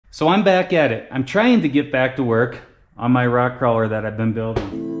So I'm back at it. I'm trying to get back to work on my rock crawler that I've been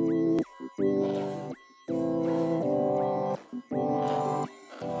building.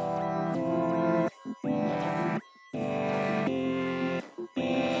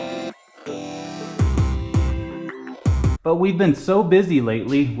 But we've been so busy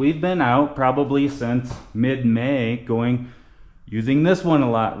lately. We've been out probably since mid-May using this one a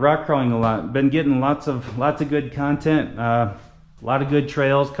lot, rock crawling a lot. Been getting lots of good content, a lot of good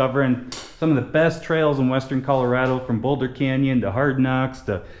trails, covering some of the best trails in western Colorado, from Boulder Canyon to Hard Knocks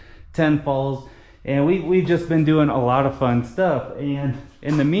to Ten Falls. And we've just been doing a lot of fun stuff. And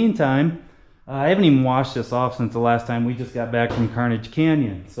in the meantime, I haven't even washed this off since the last time. We just got back from Carnage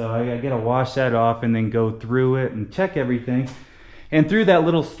Canyon. So I gotta wash that off and then go through it and check everything. And through that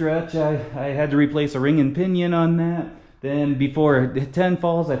little stretch, I had to replace a ring and pinion on that. Then before Ten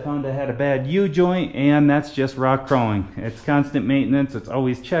Falls, I found I had a bad U-joint, and that's just rock crawling. It's constant maintenance. It's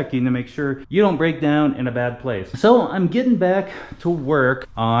always checking to make sure you don't break down in a bad place. So I'm getting back to work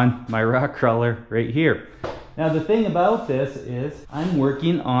on my rock crawler right here. Now the thing about this is I'm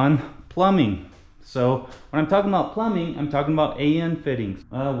working on plumbing. So when I'm talking about plumbing, I'm talking about AN fittings.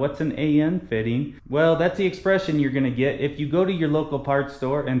 What's an AN fitting? Well, that's the expression you're gonna get if you go to your local parts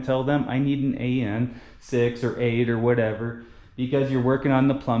store and tell them I need an AN 6 or 8 or whatever, because you're working on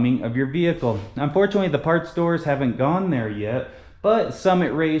the plumbing of your vehicle. Unfortunately, the parts stores haven't gone there yet, but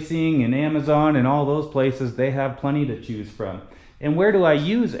Summit Racing and Amazon and all those places, they have plenty to choose from. And where do I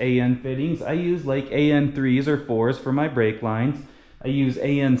use AN fittings? I use like AN 3s or 4s for my brake lines. I use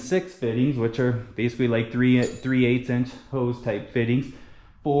AN 6 fittings, which are basically like 3/8 inch hose type fittings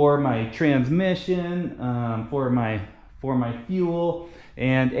for my transmission, for my fuel,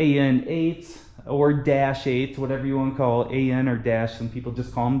 and AN 8s or dash 8s, whatever you want to call it, AN or dash. Some people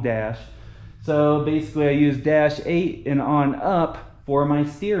just call them dash. So basically I use dash 8 and on up for my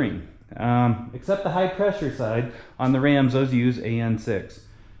steering. Except the high pressure side on the Rams, those use AN 6.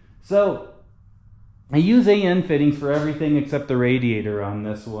 So I use AN fittings for everything except the radiator on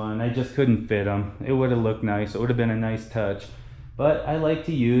this one. I just couldn't fit them. It would have looked nice. It would have been a nice touch. But I like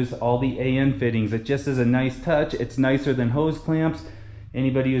to use all the AN fittings. It just is a nice touch. It's nicer than hose clamps.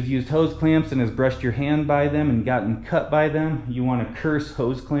 Anybody who's used hose clamps and has brushed your hand by them and gotten cut by them, you want to curse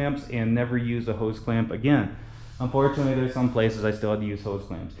hose clamps and never use a hose clamp again. Unfortunately, there's some places I still have to use hose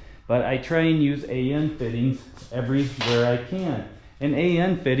clamps. But I try and use AN fittings everywhere I can. And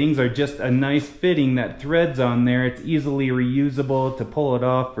AN fittings are just a nice fitting that threads on there. It's easily reusable to pull it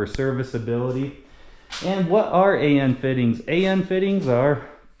off for serviceability. And what are AN fittings? AN fittings are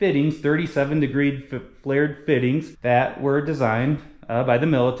fittings, 37-degree flared fittings that were designed by the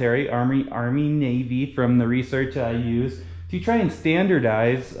military, Army, Navy, from the research I use to try and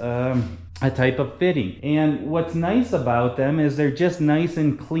standardize a type of fitting. And what's nice about them is they're just nice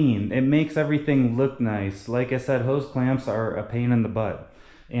and clean. It makes everything look nice. Like I said, hose clamps are a pain in the butt.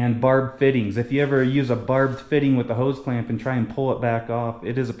 And barbed fittings, if you ever use a barbed fitting with a hose clamp and try and pull it back off,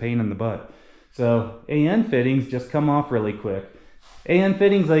 it is a pain in the butt. So AN fittings just come off really quick. AN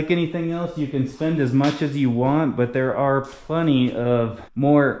fittings, like anything else, you can spend as much as you want, but there are plenty of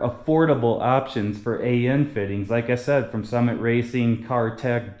more affordable options for AN fittings. Like I said, from Summit Racing,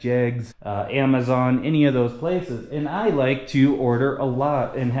 CarTech, Jegs, Amazon, any of those places. And I like to order a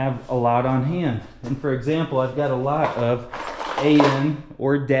lot and have a lot on hand. And for example, I've got a lot of AN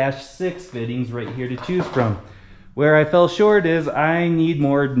or dash 6 fittings right here to choose from. Where I fell short is I need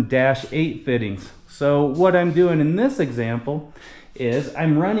more dash 8 fittings. So what I'm doing in this example is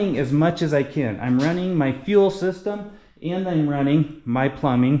I'm running as much as I can. I'm running my fuel system and I'm running my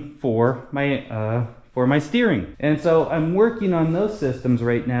plumbing for my steering. And so I'm working on those systems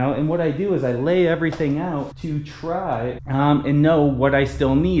right now, and what I do is I lay everything out to try and know what I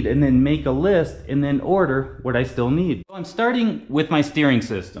still need, and then make a list and then order what I still need. So I'm starting with my steering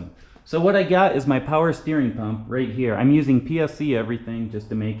system. So what I got is my power steering pump right here. I'm using PSC everything just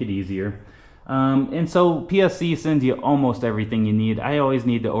to make it easier. And so PSC sends you almost everything you need. I always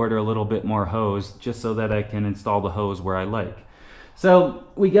need to order a little bit more hose just so that I can install the hose where I like. So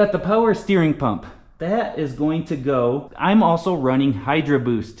we got the power steering pump. That is going to go. I'm also running Hydro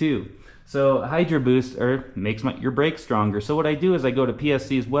Boost too. So Hydro Boost makes your brakes stronger. So what I do is I go to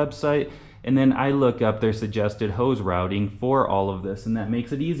PSC's website and then I look up their suggested hose routing for all of this, and that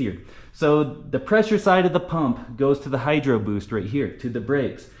makes it easier. So the pressure side of the pump goes to the Hydro Boost right here, to the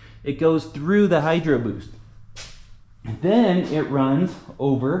brakes. It goes through the Hydro Boost. Then it runs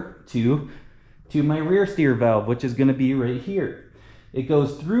over to my rear steer valve, which is going to be right here. It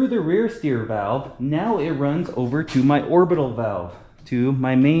goes through the rear steer valve. Now it runs over to my orbital valve, to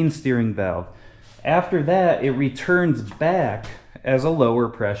my main steering valve. After that, it returns back as a lower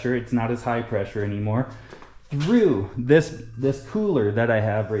pressure, it's not as high pressure anymore, through this cooler that I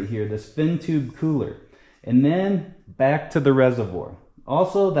have right here, this fin tube cooler, and then back to the reservoir.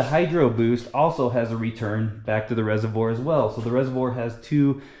 Also, the Hydro Boost also has a return back to the reservoir as well. So the reservoir has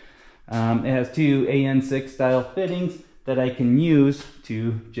two AN6 style fittings that I can use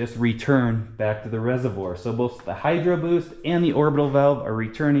to just return back to the reservoir. So both the Hydro Boost and the orbital valve are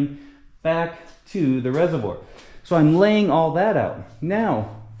returning back to the reservoir. So I'm laying all that out.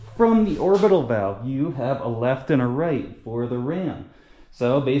 Now, from the orbital valve, you have a left and a right for the ram.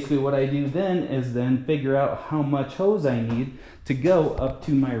 So basically what I do then is then figure out how much hose I need to go up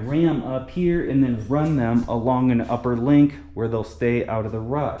to my ram up here and then run them along an upper link where they'll stay out of the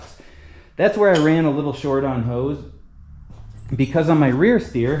rocks. That's where I ran a little short on hose, because on my rear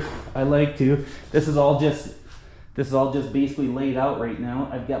steer, I like to, this is all just basically laid out right now.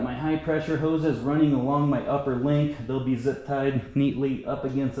 I've got my high pressure hoses running along my upper link. They'll be zip tied neatly up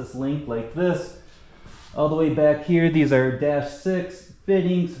against this link like this. All the way back here, these are -6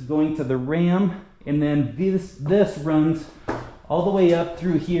 fittings going to the ram. And then this runs all the way up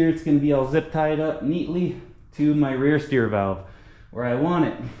through here. It's gonna be all zip tied up neatly to my rear steer valve where I want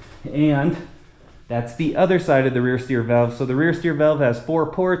it. And that's the other side of the rear steer valve. So the rear steer valve has 4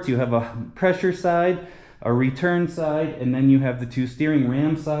 ports. You have a pressure side, a return side, and then you have the 2 steering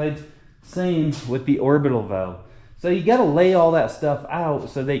ram sides. Same with the orbital valve. So you got to lay all that stuff out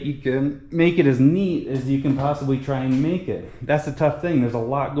so that you can make it as neat as you can possibly try and make it. That's the tough thing. There's a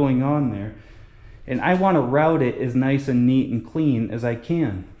lot going on there. And I want to route it as nice and neat and clean as I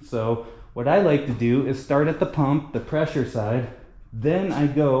can. So what I like to do is start at the pump, the pressure side. Then I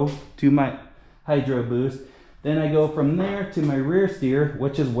go to my Hydro Boost. Then I go from there to my rear steer,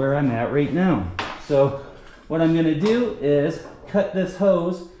 which is where I'm at right now. So what I'm going to do is cut this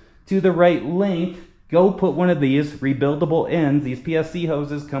hose to the right length, go put one of these rebuildable ends. These PSC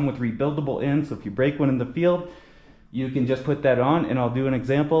hoses come with rebuildable ends, so if you break one in the field, you can just put that on, and I'll do an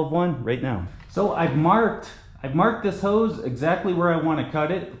example of one right now. So I've marked this hose exactly where I want to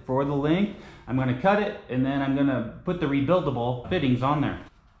cut it for the length. I'm going to cut it, and then I'm going to put the rebuildable fittings on there.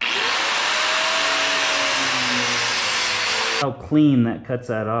 How clean that cuts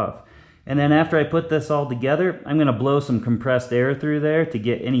that off. And then after I put this all together, I'm going to blow some compressed air through there to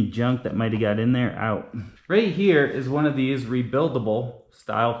get any junk that might have got in there out. Right here is one of these rebuildable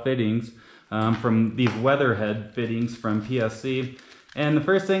style fittings from these weatherhead fittings from PSC. And the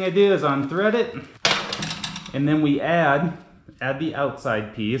first thing I do is unthread it, and then we add the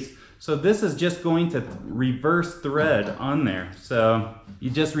outside piece. So this is just going to reverse thread on there. So you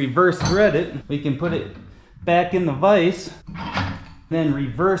just reverse thread it. We can put it back in the vise, then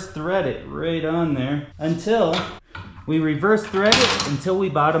reverse thread it right on there until we reverse thread it until we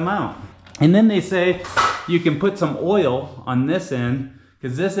bottom out. And then they say you can put some oil on this end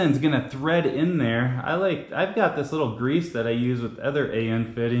because this end's gonna thread in there. I've got this little grease that I use with other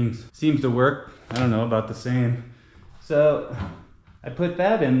AN fittings. Seems to work, I don't know, about the same. So I put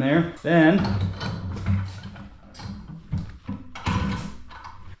that in there. Then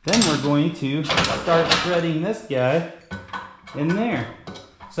we're going to start threading this guy in there.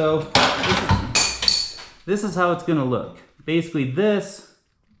 So this is how it's gonna look. Basically this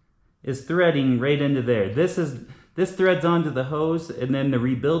is threading right into there. This threads onto the hose, and then the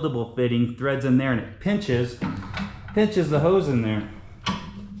rebuildable fitting threads in there, and it pinches the hose in there.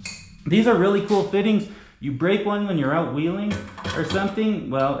 These are really cool fittings. You break one when you're out wheeling or something,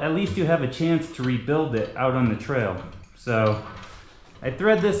 well, at least you have a chance to rebuild it out on the trail. So I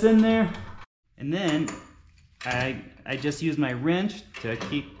thread this in there, and then I just use my wrench to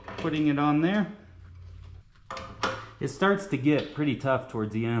keep putting it on there. It starts to get pretty tough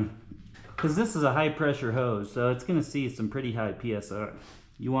towards the end, because this is a high pressure hose, so it's gonna see some pretty high PSI.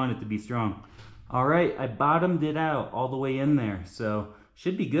 You want it to be strong. All right, I bottomed it out all the way in there, so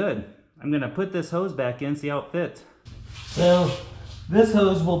should be good. I'm gonna put this hose back in, see how it fits. So this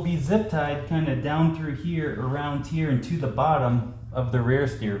hose will be zip tied kind of down through here, around here, and to the bottom of the rear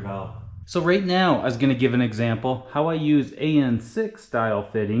steer valve. So right now, I was gonna give an example how I use AN6 style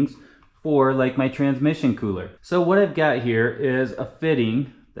fittings for like my transmission cooler. So what I've got here is a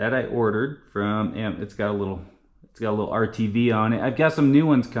fitting that I ordered from, it's got a little RTV on it. I've got some new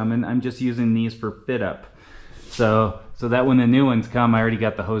ones coming. I'm just using these for fit up. So that when the new ones come, I already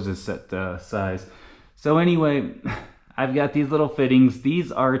got the hoses set size. So anyway, I've got these little fittings.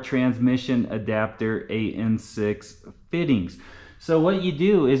 These are transmission adapter AN6 fittings. So what you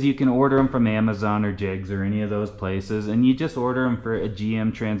do is you can order them from Amazon or Jigs or any of those places, and you just order them for a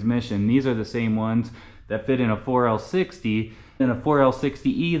GM transmission. These are the same ones that fit in a 4L60. and a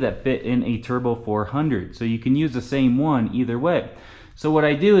 4L60E that fit in a Turbo 400. So you can use the same one either way. So what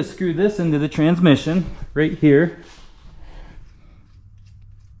I do is screw this into the transmission right here.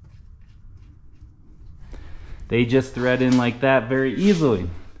 They just thread in like that very easily.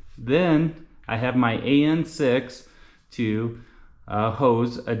 Then I have my AN6 to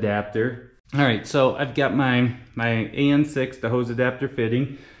hose adapter. All right, so I've got my AN6 to hose adapter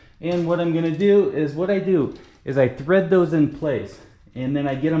fitting. And what I'm gonna do is, I thread those in place, and then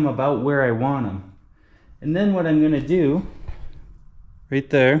I get them about where I want them. And then what I'm gonna do, right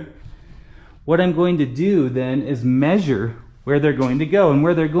there, what I'm going to do then is measure where they're going to go. And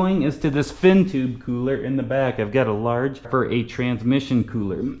where they're going is to this fin tube cooler in the back. I've got a large for a transmission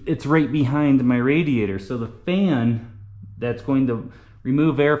cooler. It's right behind my radiator. So the fan that's going to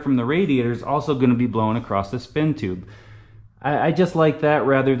remove air from the radiator is also going to be blown across this fin tube. I just like that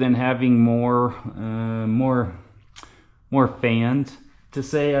rather than having more fans. To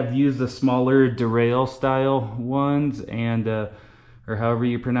say I've used the smaller derail style ones, and or however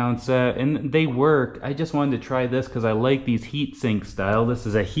you pronounce that, and they work. I just wanted to try this because I like these heat sink style. This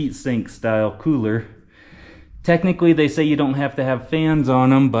is a heat sink style cooler. Technically they say you don't have to have fans on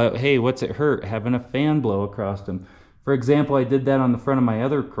them, but hey, what's it hurt having a fan blow across them? For example, I did that on the front of my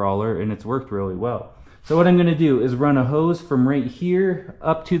other crawler and it's worked really well. So what I'm going to do is run a hose from right here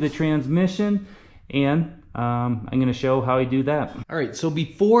up to the transmission, and I'm going to show how I do that. All right, so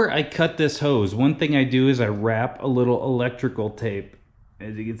before I cut this hose, one thing I do is I wrap a little electrical tape.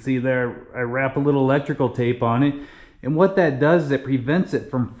 As you can see there, I wrap a little electrical tape on it. And what that does is it prevents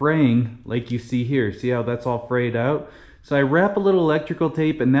it from fraying like you see here. See how that's all frayed out? So I wrap a little electrical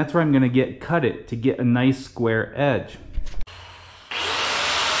tape, and that's where I'm going to cut it to get a nice square edge.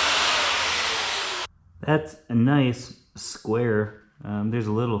 That's a nice square. There's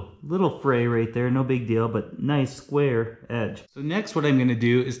a little fray right there, no big deal, but nice square edge. So next what I'm going to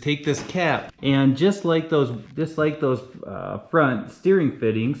do is take this cap, and just like those front steering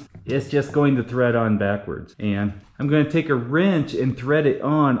fittings, it's just going to thread on backwards. And I'm going to take a wrench and thread it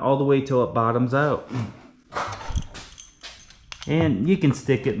on all the way till it bottoms out. And you can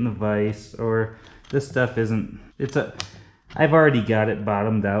stick it in the vise, or this stuff isn't, I've already got it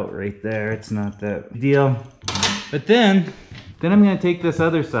bottomed out right there. It's not that deal. But then I'm going to take this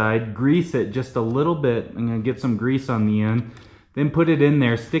other side, grease it just a little bit. I'm going to get some grease on the end, then put it in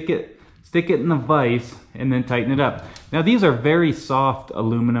there, stick it in the vise, and then tighten it up. Now these are very soft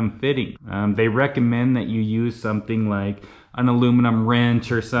aluminum fittings. They recommend that you use something like an aluminum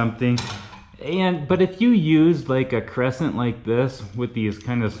wrench or something. But if you use like a crescent like this with these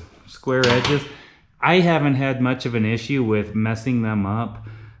kind of square edges, I haven't had much of an issue with messing them up.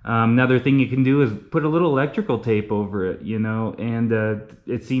 Another thing you can do is put a little electrical tape over it, you know, and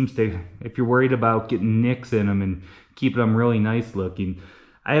it seems to, if you're worried about getting nicks in them and keeping them really nice looking,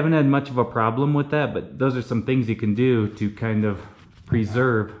 I haven't had much of a problem with that, but those are some things you can do to kind of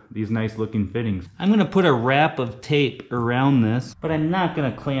preserve these nice looking fittings. I'm going to put a wrap of tape around this, but I'm not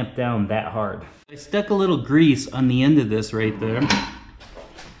going to clamp down that hard. I stuck a little grease on the end of this right there,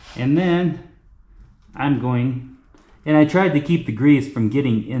 and then I tried to keep the grease from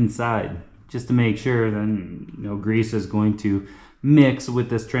getting inside, just to make sure that grease is going to mix with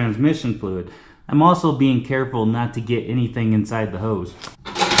this transmission fluid. I'm also being careful not to get anything inside the hose.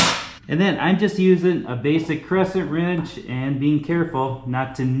 And then I'm just using a basic crescent wrench and being careful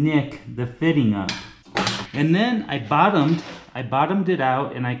not to nick the fitting up. And then I bottomed it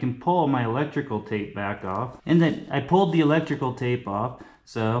out, and I can pull my electrical tape back off. And then I pulled the electrical tape off,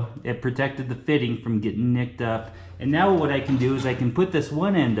 so it protected the fitting from getting nicked up. And now what I can do is I can put this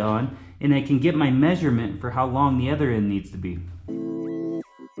one end on, and I can get my measurement for how long the other end needs to be.